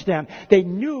approached them. They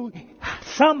knew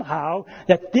somehow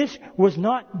that this was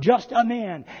not just a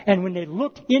man. And when they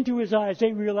looked into his eyes,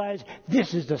 they realized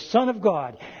this is the Son of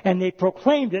God. And they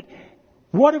proclaimed it.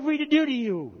 What have we to do to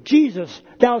you, Jesus,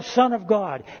 thou Son of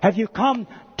God? Have you come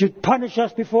to punish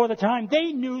us before the time?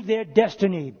 They knew their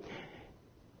destiny.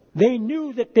 They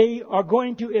knew that they are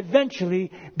going to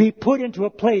eventually be put into a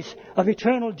place of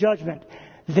eternal judgment.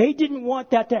 They didn't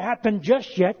want that to happen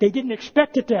just yet. They didn't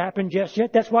expect it to happen just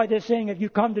yet. That's why they're saying, have you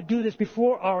come to do this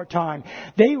before our time?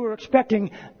 They were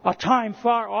expecting a time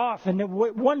far off, and they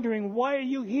were wondering, why are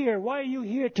you here? Why are you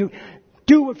here to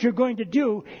do what you're going to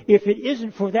do if it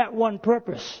isn't for that one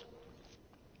purpose?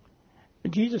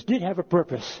 Jesus did have a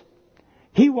purpose.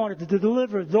 He wanted to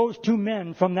deliver those 2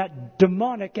 men from that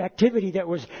demonic activity that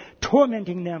was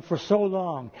tormenting them for so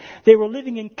long. They were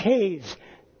living in caves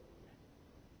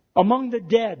among the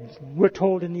dead, we're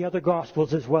told in the other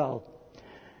Gospels as well.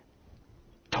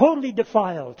 Totally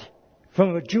defiled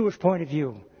from a Jewish point of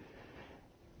view.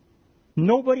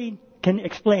 Nobody can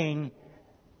explain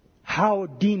how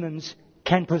demons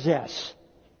can possess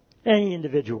any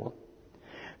individual.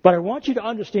 But I want you to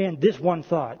understand this one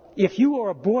thought. If you are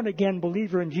a born-again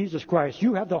believer in Jesus Christ,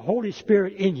 you have the Holy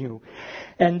Spirit in you.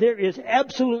 And there is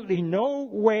absolutely no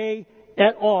way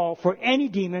at all for any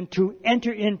demon to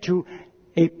enter into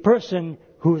a person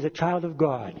who is a child of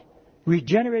God.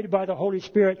 Regenerated by the Holy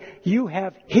Spirit, you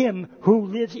have Him who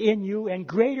lives in you, and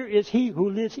greater is He who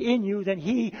lives in you than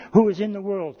he who is in the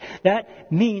world.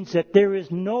 That means that there is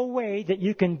no way that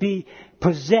you can be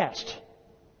possessed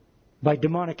by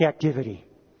demonic activity.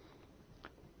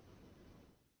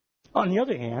 On the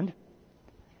other hand,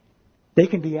 they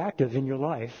can be active in your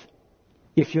life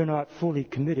if you're not fully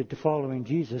committed to following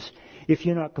Jesus, if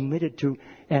you're not committed to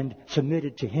and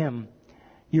submitted to Him.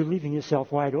 You're leaving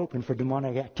yourself wide open for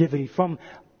demonic activity from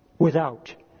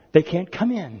without. They can't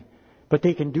come in, but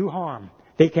they can do harm.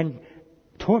 They can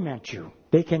torment you.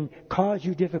 They can cause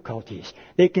you difficulties.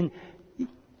 They can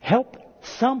help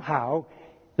somehow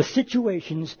the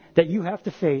situations that you have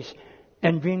to face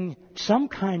and bring some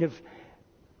kind of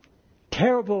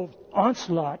terrible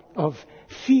onslaught of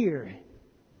fear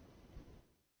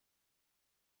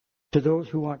to those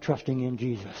who aren't trusting in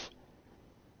Jesus.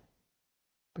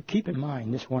 But keep in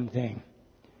mind this one thing.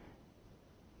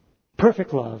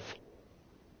 Perfect love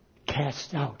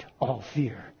casts out all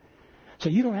fear. So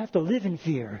you don't have to live in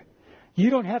fear. You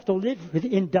don't have to live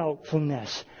in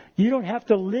doubtfulness. You don't have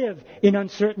to live in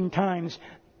uncertain times,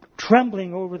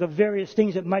 trembling over the various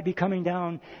things that might be coming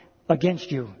down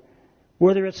against you.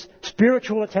 Whether it's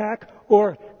spiritual attack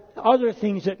or other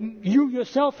things that you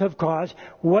yourself have caused,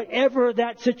 whatever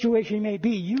that situation may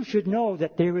be, you should know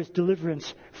that there is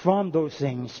deliverance from those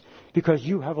things because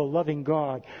you have a loving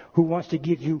God who wants to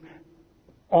give you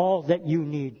all that you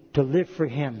need to live for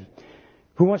Him,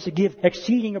 who wants to give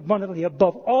exceeding abundantly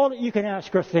above all that you can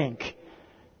ask or think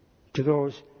to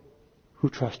those who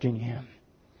trust in Him.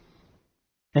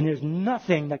 And there's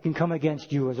nothing that can come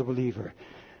against you as a believer.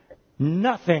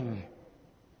 Nothing.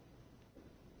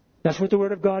 That's what the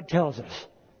Word of God tells us.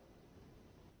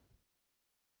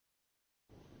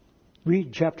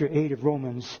 Read chapter 8 of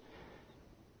Romans.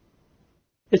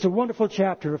 It's a wonderful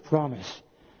chapter of promise.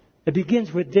 It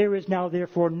begins with, "There is now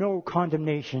therefore no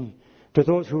condemnation to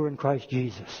those who are in Christ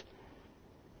Jesus."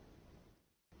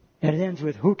 And it ends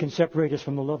with, "Who can separate us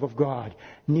from the love of God?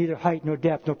 Neither height nor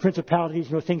depth, nor principalities,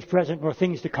 nor things present, nor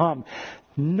things to come."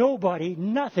 Nobody,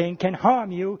 nothing can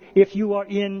harm you if you are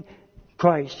in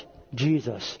Christ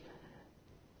Jesus.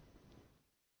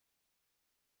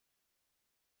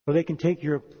 Well, they can take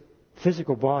your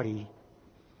physical body,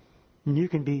 and you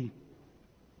can be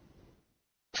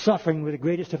suffering with the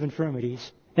greatest of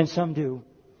infirmities, and some do.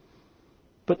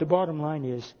 But the bottom line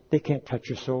is, they can't touch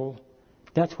your soul.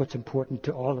 That's what's important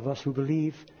to all of us who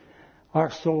believe.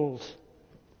 Our souls,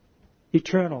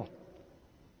 eternal.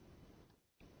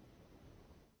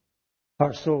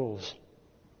 Our souls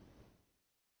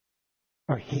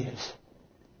are His.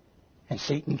 And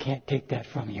Satan can't take that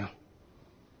from you.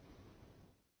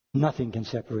 Nothing can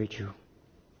separate you.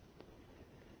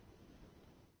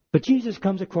 But Jesus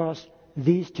comes across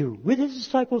these two. With His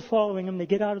disciples following Him, they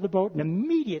get out of the boat, and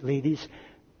immediately these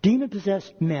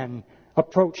demon-possessed men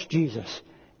approach Jesus.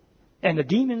 And the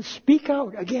demons speak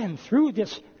out again through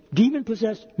this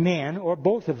demon-possessed man, or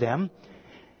both of them.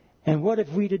 "And what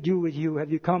have we to do with you?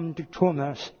 Have you come to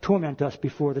torment us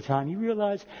before the time?" You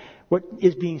realize what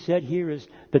is being said here is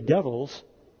the devils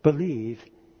believe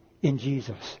in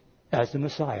Jesus as the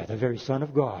Messiah, the very Son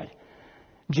of God.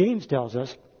 James tells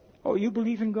us, "Oh, you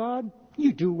believe in God?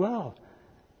 You do well.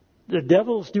 The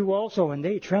devils do also, and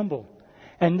they tremble."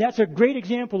 And that's a great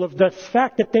example of the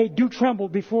fact that they do tremble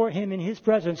before Him in His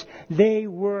presence. They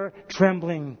were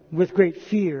trembling with great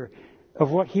fear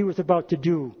of what He was about to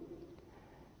do.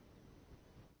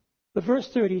 But verse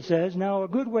 30 says, "Now a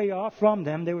good way off from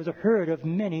them there was a herd of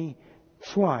many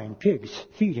swine," pigs,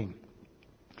 feeding.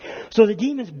 "So the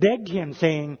demons begged Him,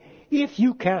 saying, 'If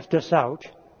you cast us out,'"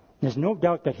 there's no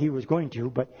doubt that He was going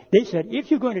to, but they said, "If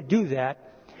you're going to do that,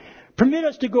 permit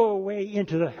us to go away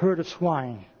into the herd of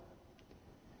swine."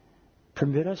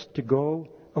 Permit us to go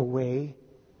away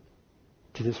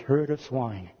to this herd of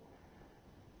swine.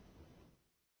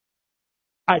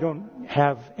 I don't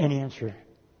have an answer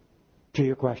to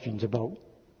your questions about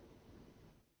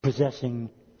possessing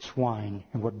swine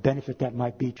and what benefit that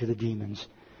might be to the demons.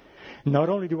 Not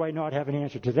only do I not have an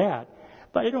answer to that,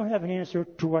 but I don't have an answer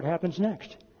to what happens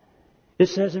next. It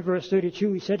says in verse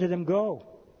 32, He said to them, "Go."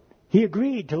 He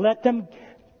agreed to let them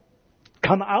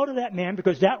come out of that man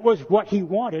because that was what He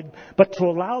wanted, but to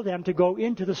allow them to go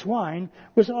into the swine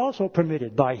was also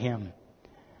permitted by Him.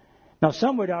 Now,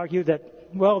 some would argue that,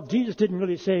 well, Jesus didn't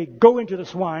really say, "Go into the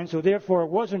swine," so therefore it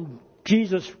wasn't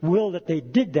Jesus' will that they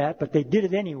did that, but they did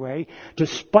it anyway to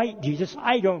spite Jesus.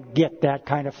 I don't get that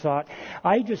kind of thought.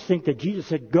 I just think that Jesus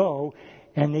said, "Go,"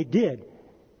 and they did,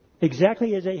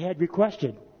 exactly as they had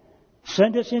requested.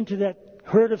 "Send us into that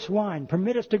herd of swine.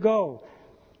 Permit us to go."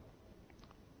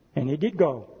 And they did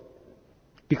go,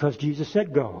 because Jesus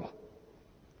said go.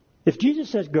 If Jesus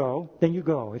says go, then you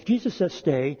go. If Jesus says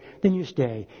stay, then you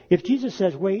stay. If Jesus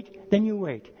says wait, then you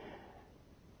wait.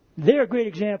 They're a great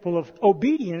example of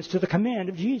obedience to the command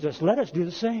of Jesus. Let us do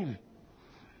the same.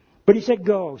 But He said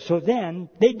go. So then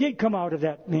they did come out of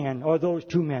that man, or those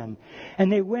two men, and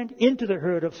they went into the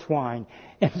herd of swine.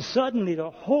 And suddenly the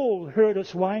whole herd of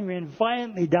swine ran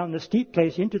violently down the steep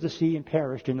place into the sea and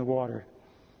perished in the water.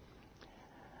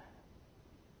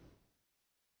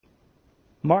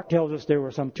 Mark tells us there were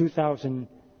some 2,000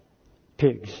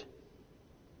 pigs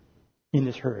in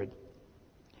this herd.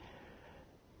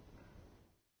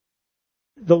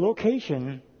 The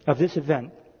location of this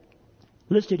event,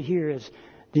 listed here as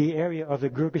the area of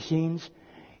the Gergesenes.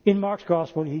 In Mark's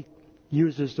Gospel, he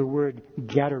uses the word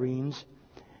Gadarenes.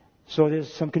 So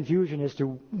there's some confusion as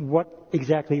to what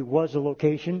exactly was the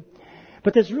location.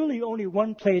 But there's really only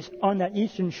one place on that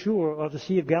eastern shore of the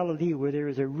Sea of Galilee where there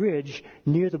is a ridge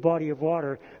near the body of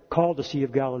water called the Sea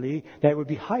of Galilee that would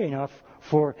be high enough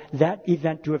for that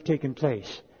event to have taken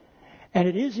place. And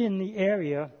it is in the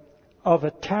area of a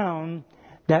town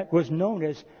that was known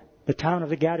as the town of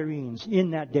the Gadarenes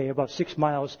in that day, about 6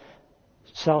 miles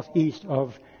southeast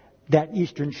of that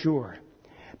eastern shore.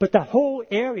 But the whole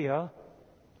area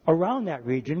around that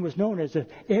region was known as the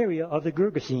area of the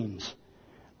Gergesenes.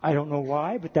 I don't know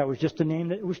why, but that was just the name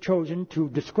that was chosen to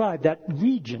describe that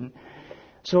region.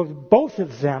 So both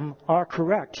of them are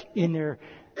correct in their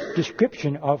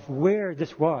description of where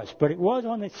this was. But it was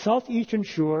on the southeastern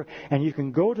shore, and you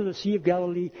can go to the Sea of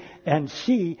Galilee and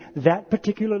see that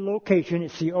particular location.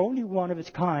 It's the only one of its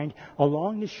kind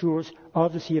along the shores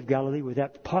of the Sea of Galilee where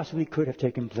that possibly could have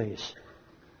taken place.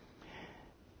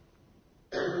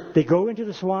 They go into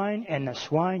the swine, and the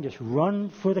swine just run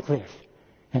for the cliff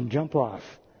and jump off.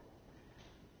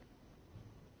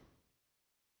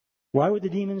 Why would the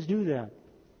demons do that?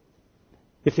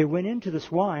 If they went into the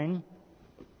swine,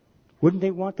 wouldn't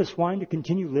they want the swine to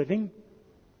continue living?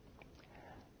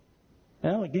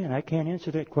 Well, again, I can't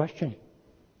answer that question.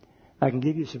 I can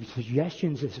give you some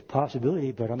suggestions as a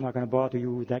possibility, but I'm not going to bother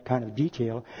you with that kind of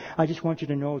detail. I just want you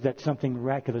to know that something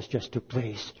miraculous just took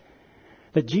place.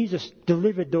 That Jesus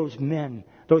delivered those men,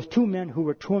 those two men who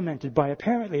were tormented by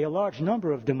apparently a large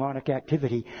number of demonic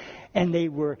activity, and they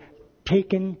were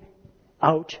taken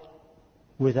out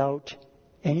without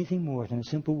anything more than a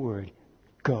simple word: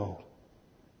 go.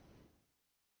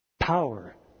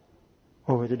 Power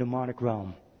over the demonic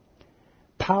realm.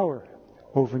 Power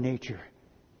over nature.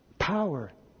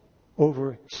 Power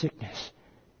over sickness.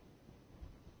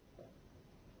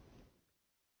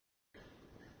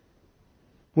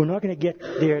 We're not going to get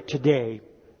there today,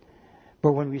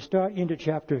 but when we start into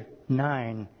chapter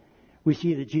 9, we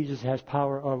see that Jesus has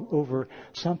power over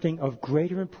something of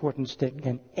greater importance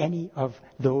than any of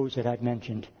those that I've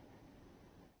mentioned.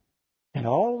 And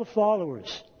all the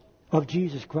followers of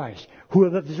Jesus Christ who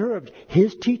have observed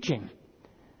His teaching,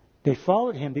 they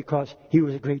followed Him because He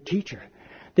was a great teacher.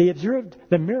 They observed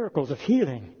the miracles of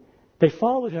healing. They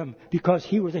followed Him because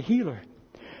He was a healer.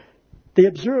 They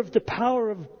observed the power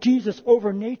of Jesus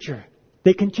over nature.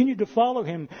 They continued to follow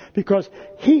Him because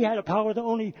He had a power that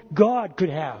only God could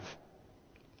have.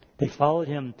 They followed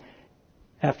Him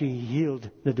after He healed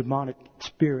the demonic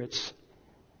spirits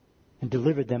and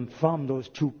delivered them from those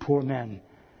two poor men.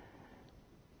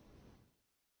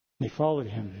 They followed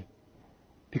Him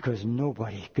because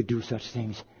nobody could do such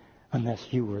things unless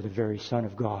you were the very Son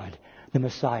of God, the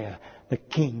Messiah, the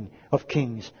King of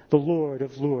kings, the Lord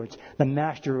of lords, the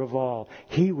Master of all.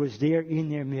 He was there in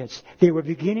their midst. They were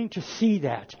beginning to see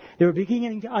that. They were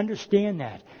beginning to understand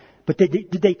that. But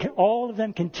did they all of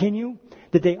them continue?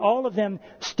 Did they all of them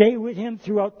stay with Him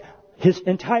throughout His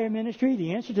entire ministry?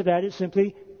 The answer to that is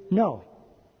simply no.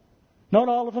 Not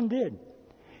all of them did.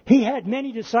 He had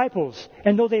many disciples,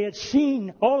 and though they had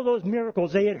seen all of those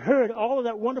miracles, they had heard all of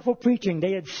that wonderful preaching,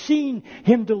 they had seen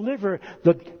Him deliver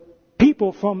the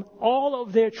people from all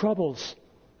of their troubles.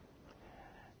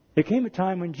 There came a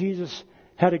time when Jesus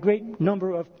had a great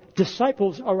number of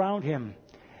disciples around Him,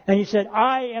 and He said,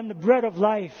 "I am the bread of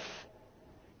life.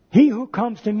 He who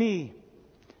comes to me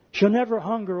shall never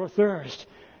hunger or thirst."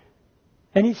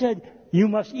 And He said, "You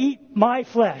must eat my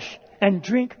flesh and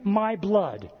drink my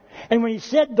blood." And when He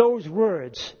said those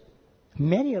words,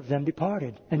 many of them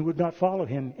departed and would not follow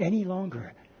Him any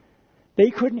longer. They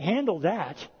couldn't handle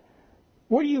that.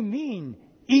 What do you mean,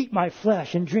 eat my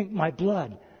flesh and drink my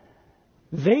blood?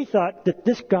 They thought that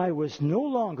this guy was no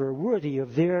longer worthy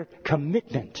of their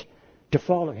commitment to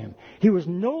follow Him. He was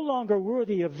no longer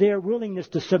worthy of their willingness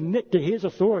to submit to His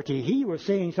authority. He was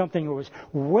saying something that was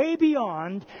way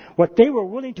beyond what they were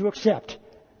willing to accept.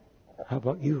 How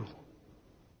about you?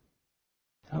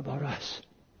 How about us?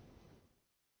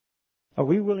 Are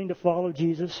we willing to follow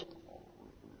Jesus?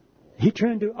 He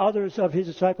turned to others of His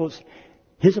disciples,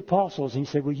 His apostles, and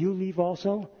He said, "Will you leave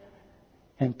also?"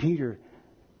 And Peter,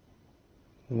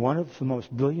 one of the most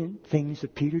brilliant things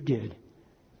that Peter did,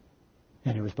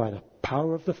 and it was by the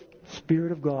power of the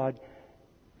Spirit of God,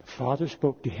 the Father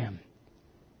spoke to him.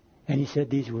 And he said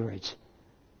these words,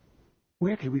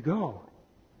 "Where could we go?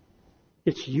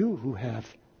 It's you who have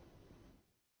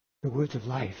the words of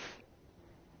life.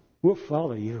 We'll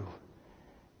follow you.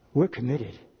 We're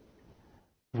committed.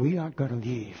 We aren't going to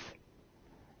leave."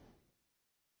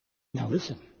 Now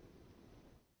listen.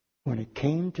 When it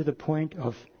came to the point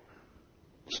of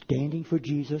standing for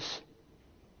Jesus,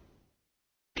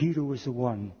 Peter was the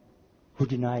one who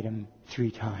denied Him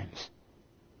 3 times.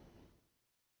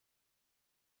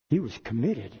 He was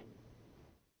committed.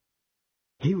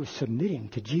 He was submitting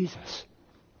to Jesus.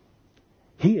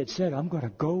 He had said, "I'm going to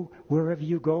go wherever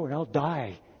you go and I'll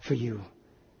die for you."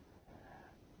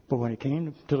 But when it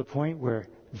came to the point where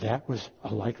that was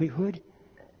a likelihood,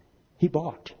 he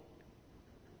balked.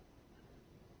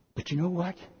 But you know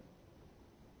what?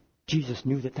 Jesus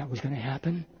knew that was going to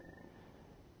happen.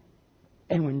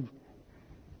 And when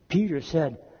Peter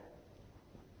said,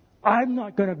 "I'm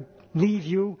not going to leave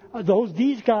you.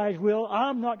 These guys will.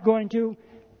 I'm not going to."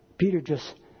 Peter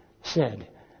just said,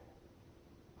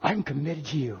 "I'm committed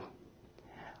to you.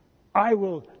 I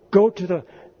will go to the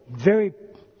very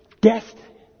death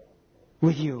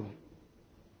with you.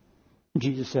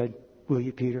 Jesus said, will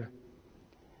you, Peter?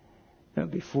 Now,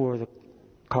 before the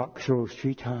cock crows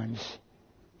 3 times,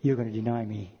 you're going to deny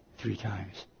me 3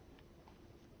 times.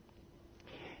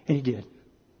 And he did.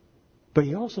 But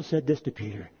he also said this to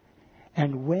Peter,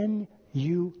 and when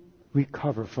you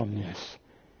recover from this,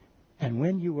 and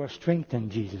when you are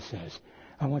strengthened, Jesus says,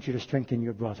 I want you to strengthen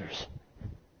your brothers.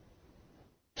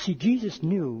 See, Jesus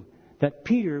knew that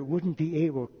Peter wouldn't be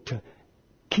able to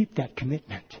keep that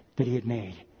commitment that he had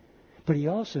made. But he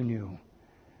also knew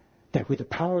that with the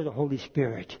power of the Holy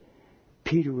Spirit,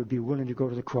 Peter would be willing to go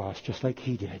to the cross just like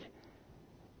he did.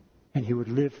 And he would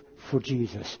live for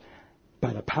Jesus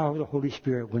by the power of the Holy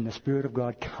Spirit when the Spirit of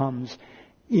God comes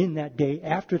in that day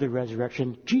after the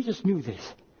resurrection. Jesus knew this.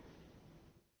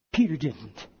 Peter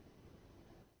didn't.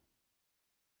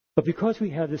 But because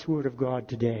we have this Word of God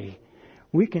today,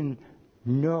 we can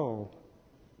know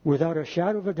without a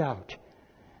shadow of a doubt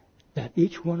that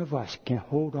each one of us can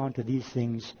hold on to these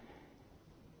things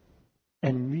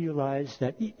and realize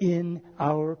that in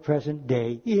our present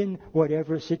day, in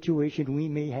whatever situation we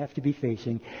may have to be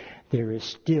facing, there is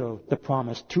still the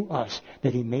promise to us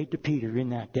that he made to Peter in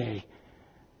that day.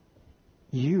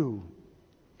 You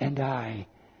and I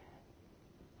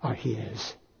are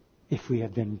his if we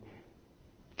have been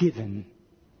given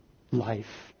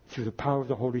life through the power of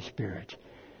the Holy Spirit.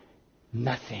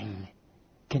 Nothing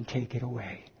can take it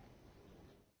away.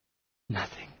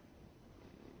 Nothing.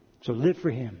 So live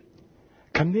for him.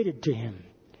 Committed to him.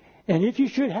 And if you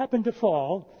should happen to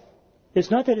fall,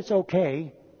 it's not that it's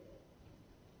okay,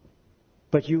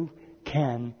 but you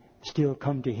can still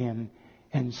come to him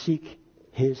and seek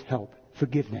his help,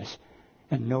 forgiveness,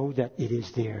 and know that it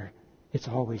is there. It's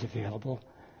always available.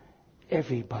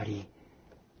 Everybody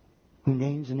who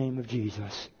names the name of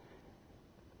Jesus,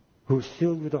 who is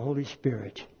filled with the Holy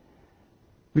Spirit,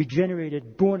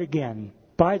 regenerated, born again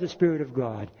by the Spirit of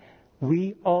God,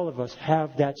 we, all of us,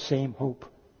 have that same hope.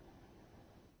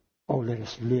 Oh, let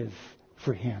us live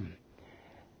for him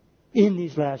in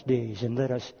these last days, and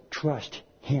let us trust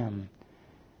him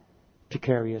to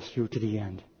carry us through to the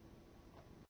end.